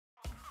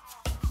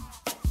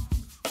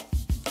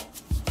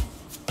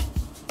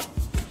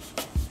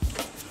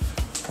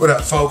What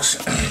up, folks?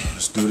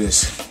 Let's do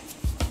this.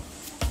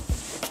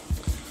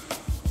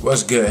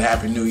 What's good?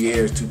 Happy New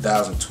Year,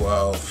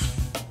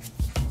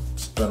 2012.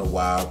 It's been a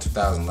while.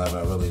 2011,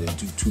 I really didn't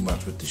do too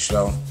much with the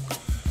show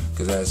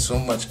because I had so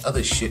much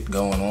other shit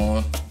going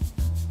on.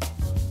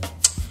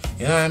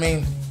 You know what I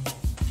mean?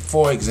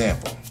 For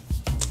example,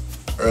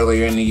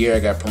 earlier in the year, I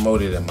got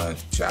promoted at my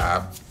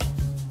job.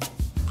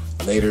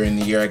 Later in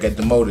the year, I got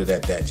demoted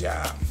at that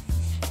job.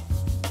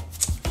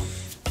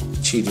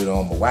 Cheated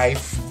on my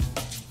wife.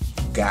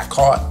 Got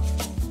caught.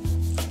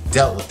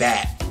 Dealt with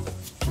that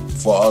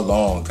for a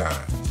long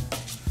time.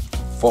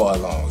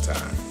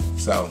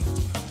 So,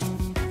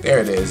 there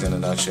it is in a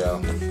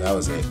nutshell. That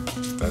was it.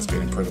 That's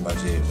been pretty much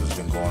it. What's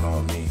been going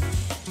on with me.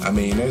 I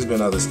mean, there's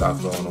been other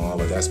stuff going on,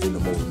 but that's been the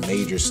most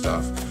major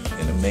stuff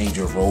and a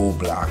major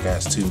roadblock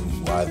as to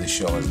why the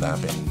show has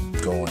not been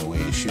going the way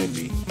it should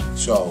be.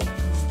 So,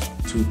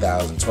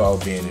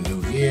 2012 being a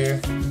new year,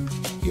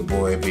 your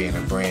boy being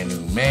a brand new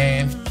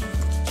man,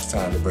 it's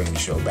time to bring the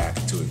show back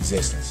into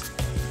existence.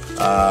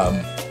 A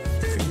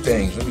few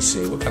things. Let me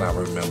see. What can I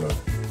remember?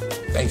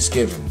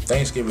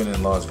 Thanksgiving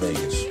in Las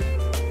Vegas.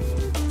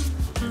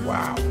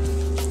 Wow.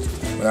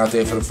 Went out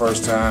there for the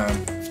first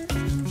time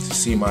to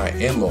see my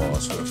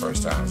in-laws for the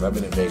first time. I've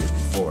been in Vegas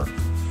before.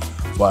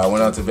 But I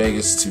went out to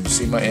Vegas to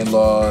see my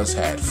in-laws,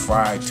 had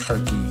fried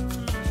turkey,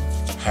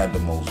 had the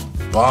most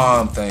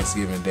bomb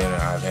Thanksgiving dinner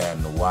I've had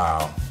in a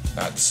while.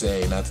 Not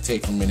to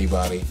take from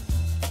anybody,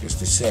 just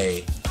to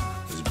say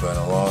it's been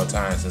a long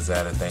time since I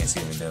had a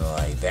Thanksgiving dinner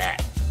like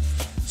that.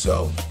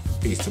 So,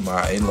 peace to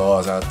my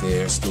in-laws out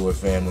there, Stewart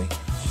family.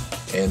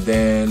 And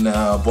then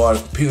bought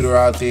a computer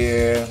out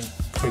there,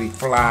 pretty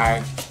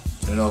fly,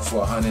 you know,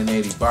 for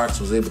 $180.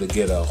 Was able to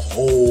get a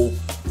whole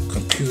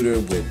computer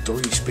with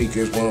 3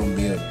 speakers, one of them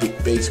being a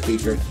big bass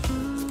speaker,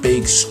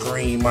 big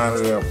screen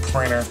monitor, a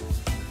printer.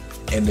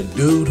 And the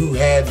dude who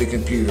had the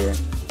computer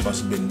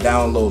must have been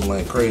downloading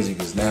like crazy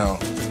because now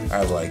I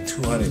have like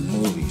 200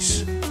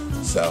 movies.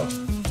 So,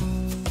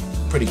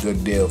 pretty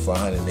good deal for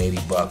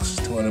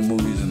 $180. 200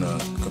 movies in a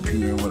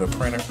computer with a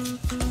printer.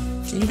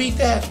 Can you beat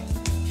that?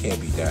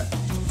 Can't beat that.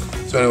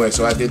 So anyway,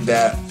 so I did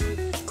that.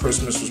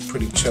 Christmas was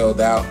pretty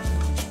chilled out.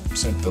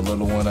 Sent the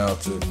little one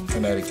out to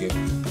Connecticut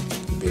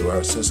to be with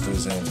her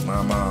sisters and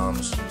my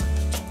moms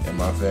and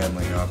my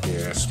family out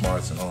there,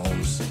 Smarts and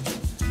Homes.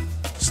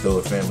 Still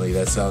a family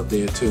that's out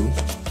there too.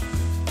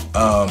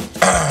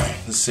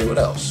 Let's see what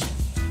else.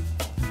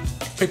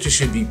 Pictures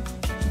should be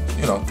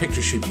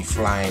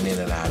flying in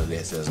and out of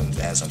this as I'm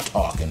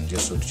talking,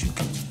 just so that you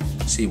can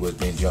see what's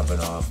been jumping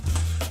off.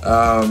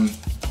 Let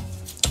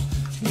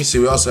me see.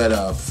 We also had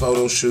a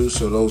photo shoot,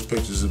 so those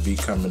pictures will be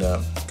coming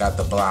up. Got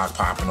the blog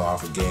popping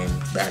off again.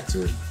 Back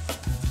to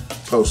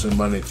posting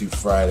Monday through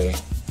Friday.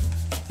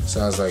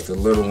 Sounds like the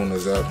little one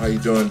is up. How you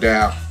doing,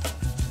 Dow?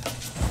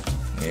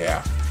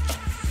 Yeah.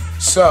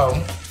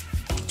 So,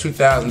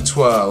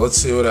 2012. Let's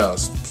see what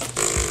else.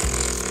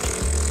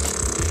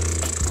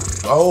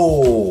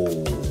 Oh,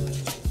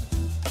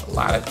 a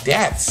lot of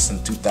deaths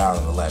in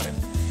 2011.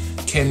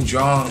 Kim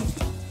Jong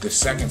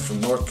II from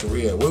North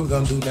Korea. What are we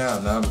gonna do now?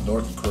 Now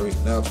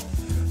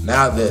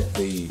that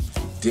the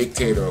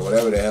dictator or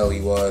whatever the hell he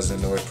was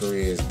in North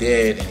Korea is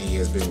dead and he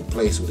has been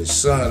replaced with his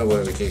son or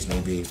whatever the case may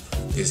be,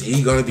 is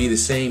he gonna be the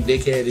same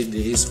dickhead that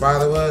his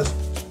father was?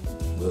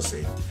 We'll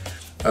see.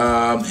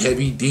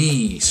 Heavy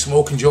D,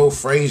 Smoking Joe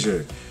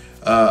Frazier,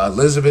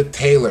 Elizabeth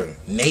Taylor,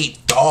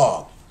 Nate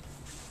Dogg,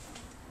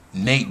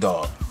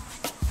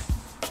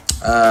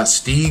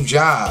 Steve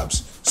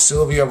Jobs,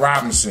 Sylvia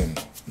Robinson.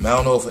 I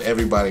don't know if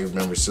everybody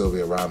remembers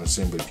Sylvia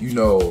Robinson, but if you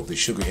know the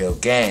Sugar Hill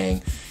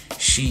Gang,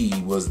 she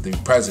was the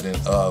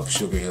president of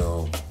Sugar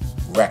Hill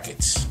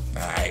Records.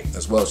 Alright,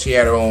 as well, she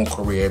had her own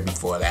career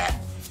before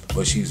that,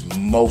 but she's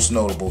most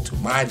notable to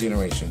my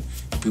generation,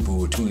 the people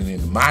who were tuning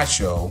into my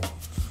show,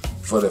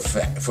 for the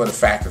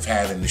fact of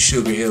having the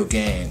Sugar Hill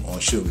Gang on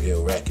Sugar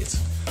Hill Records.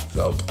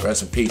 So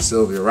rest in peace,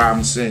 Sylvia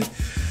Robinson.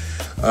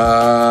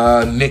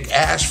 Nick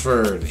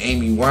Ashford,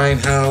 Amy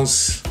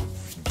Winehouse,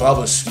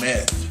 Bubba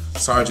Smith,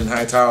 Sergeant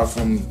Hightower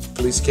from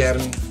Police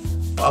Academy,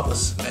 Bubba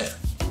Smith,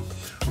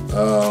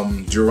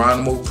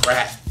 Geronimo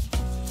Pratt.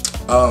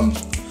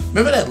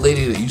 Remember that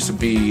lady that used to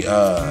be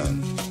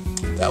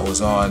that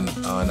was on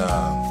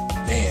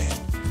man?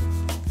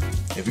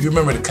 If you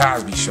remember the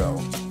Cosby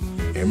Show.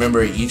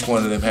 Remember, each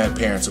one of them had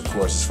parents, of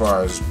course, as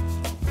far as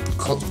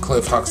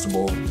Cliff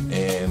Huxtable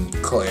and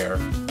Claire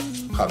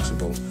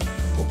Huxtable.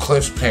 Well,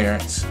 Cliff's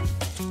parents,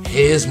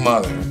 his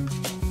mother,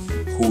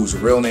 whose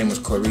real name was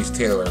Clarice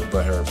Taylor,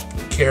 but her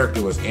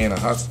character was Anna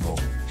Huxtable,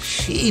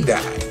 she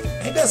died.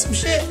 Ain't that some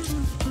shit?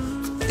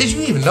 Did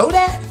you even know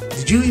that?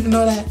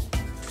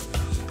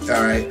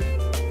 Alright.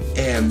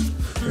 And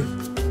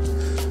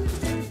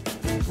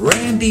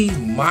Randy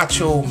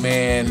Macho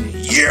Man,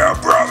 yeah,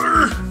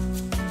 brother!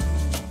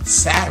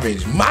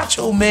 Savage,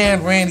 Macho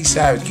Man Randy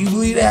Savage. Can you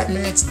believe that,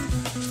 man?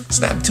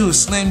 Snap to a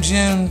Slim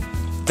Jim,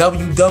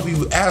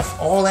 WWF,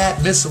 all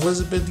that, Miss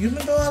Elizabeth. Do you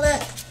remember all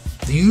that?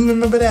 Do you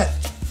remember that?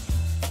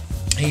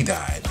 He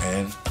died,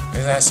 man.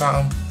 Isn't that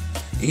something?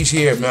 each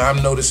year, man,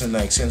 I'm noticing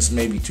like since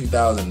maybe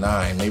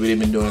 2009, maybe they've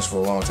been doing this for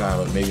a long time,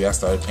 but maybe I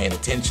started paying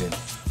attention.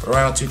 But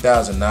around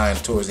 2009,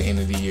 towards the end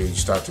of the year, you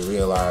start to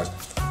realize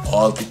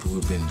all the people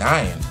who've been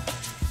dying.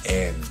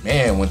 And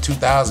man, when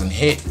 2000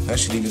 hit, I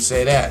should even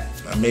say that.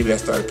 Maybe I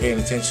started paying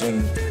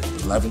attention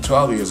 11,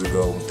 12 years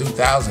ago. When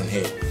 2000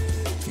 hit,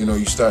 you know,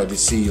 you started to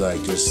see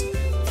like just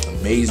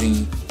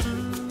amazing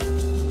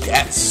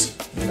deaths,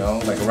 you know,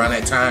 like around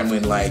that time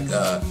when like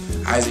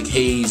Isaac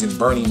Hayes and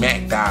Bernie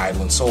Mac died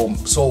when Soul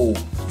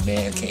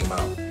Man came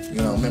out.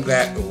 You know, remember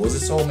that? Or was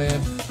it Soul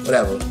Man?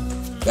 Whatever.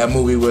 That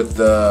movie with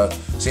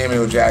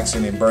Samuel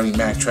Jackson and Bernie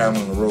Mac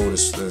traveling the road, the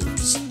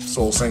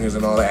soul singers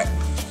and all that.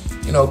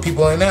 You know,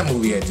 people in that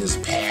movie had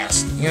just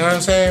passed. You know what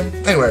I'm saying?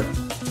 Anyway,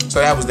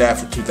 so that was that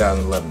for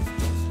 2011.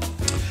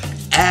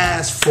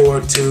 As for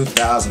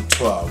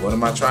 2012, what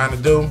am I trying to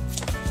do?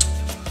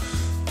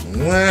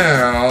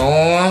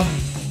 Well,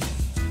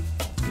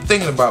 I'm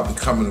thinking about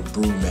becoming a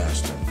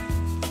brewmaster.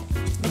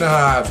 You know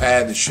how I've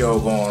had the show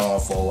going on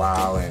for a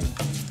while, and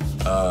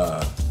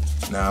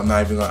now I'm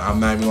not even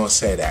gonna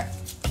say that.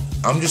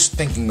 I'm just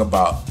thinking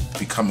about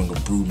becoming a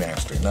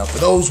brewmaster. Now, for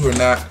those who are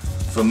not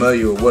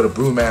familiar with what a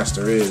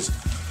brewmaster is,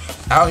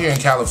 out here in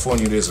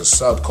California, there's a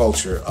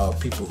subculture of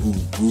people who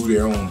brew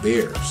their own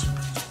beers,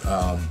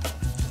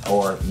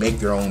 or make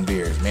their own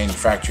beers,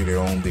 manufacture their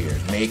own beers,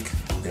 make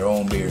their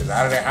own beers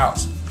out of their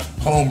house,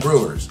 home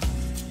brewers.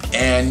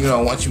 And you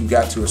know, once you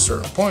got to a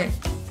certain point,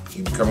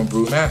 you become a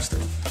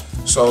brewmaster.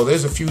 So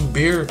there's a few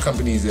beer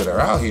companies that are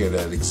out here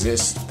that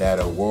exist that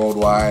are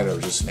worldwide or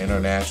just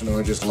international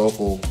or just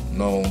local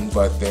known,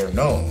 but they're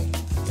known.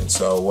 And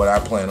so what I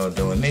plan on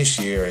doing this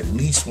year, at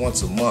least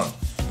once a month,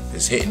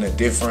 is hitting a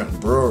different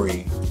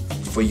brewery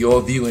for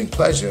your viewing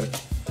pleasure,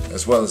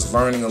 as well as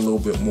learning a little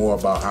bit more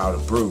about how to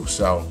brew.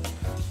 So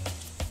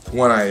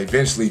when I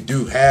eventually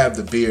do have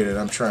the beer that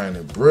I'm trying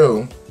to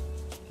brew,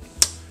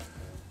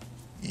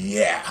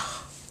 yeah.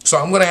 So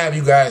I'm gonna have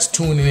you guys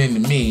tuning in to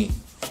me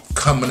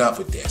coming up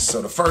with this.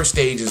 So the first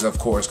stage is, of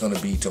course, going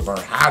to be to learn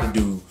how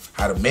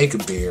to make a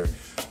beer,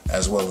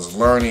 as well as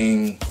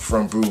learning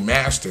from brew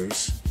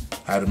masters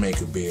how to make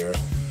a beer,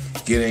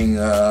 getting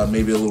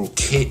maybe a little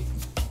kit,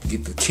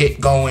 get the kit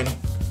going,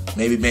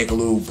 maybe make a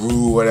little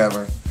brew or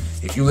whatever.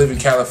 If you live in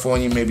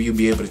California, maybe you'll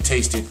be able to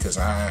taste it, because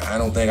I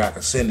don't think I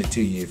can send it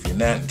to you if you're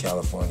not in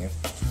California.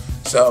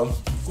 So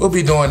we'll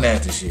be doing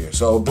that this year.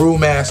 So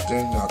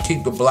brewmaster, I'll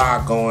keep the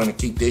blog going and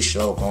keep this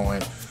show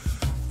going.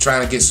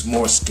 Trying to get some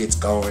more skits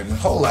going, a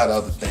whole lot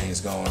of other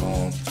things going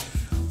on.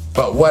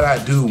 But what I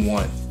do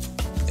want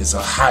is a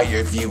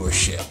higher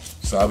viewership.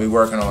 So I'll be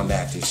working on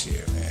that this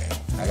year, man.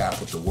 I gotta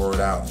put the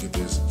word out, get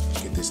this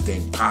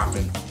thing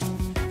popping.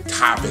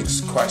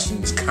 Topics,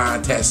 questions,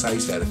 contests. I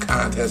used to have a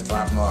contest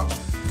popping off.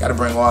 Gotta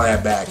bring all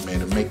that back,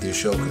 man, to make this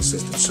show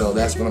consistent. So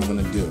that's what I'm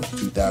gonna do,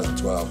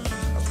 2012.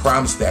 I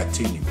promise that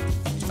to you.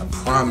 I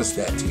promise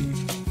that to you.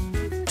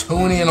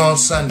 Tune in on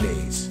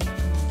Sundays,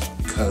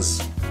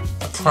 because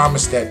I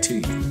promise that to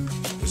you.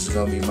 This is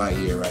gonna be my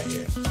year right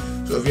here.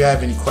 So if you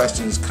have any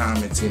questions,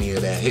 comments, any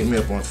of that, hit me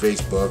up on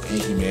Facebook,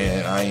 Inky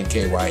Mann,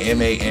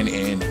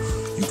 INKYMANN.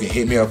 You can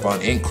hit me up on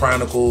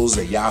Inqronicles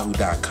at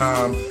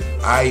yahoo.com,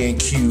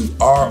 INQRONICLES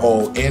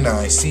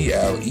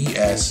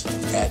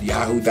at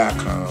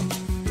yahoo.com.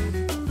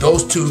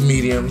 Those two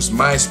mediums,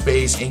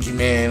 MySpace, Inky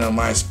Mann on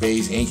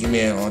MySpace, Inky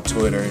Mann on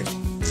Twitter.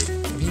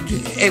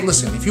 Hey,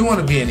 listen, if you want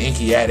to be an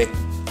Inky addict,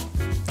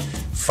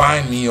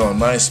 find me on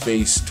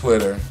MySpace,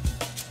 Twitter,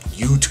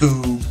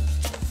 YouTube.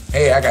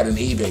 Hey, I got an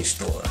eBay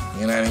store,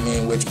 you know what I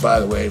mean? Which, by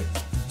the way,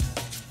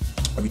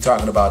 I'll be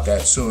talking about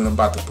that soon. I'm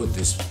about to put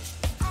this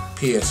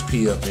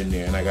PSP up in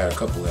there, and I got a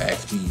couple of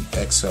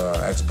Xbox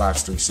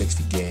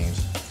 360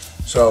 games.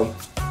 So,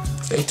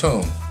 stay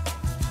tuned.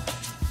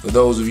 For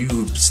those of you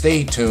who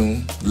stay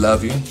tuned,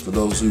 love you. For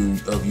those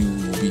of you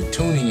who will be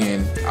tuning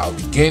in, I'll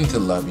begin to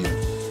love you.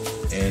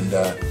 And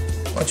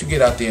why don't you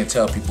get out there and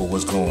tell people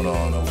what's going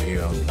on over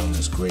here on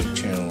this great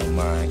channel of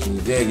mine. Can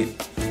you dig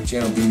it?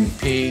 Channel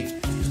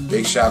BBP.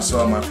 Big shouts to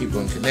all my people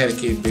in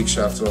Connecticut. Big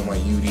shouts to all my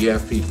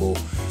UDF people.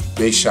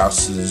 Big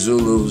shouts to the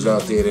Zulus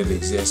out there that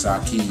exist.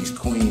 Akis,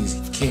 Queens,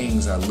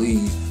 Kings,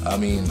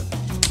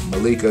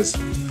 Malikas.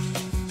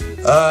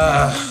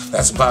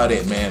 That's about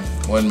it, man.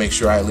 I want to make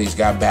sure I at least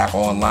got back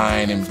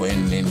online and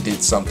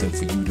did something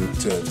for you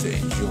to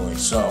enjoy.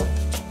 So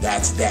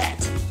that's that.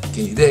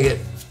 Can you dig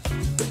it?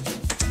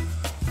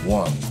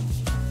 1.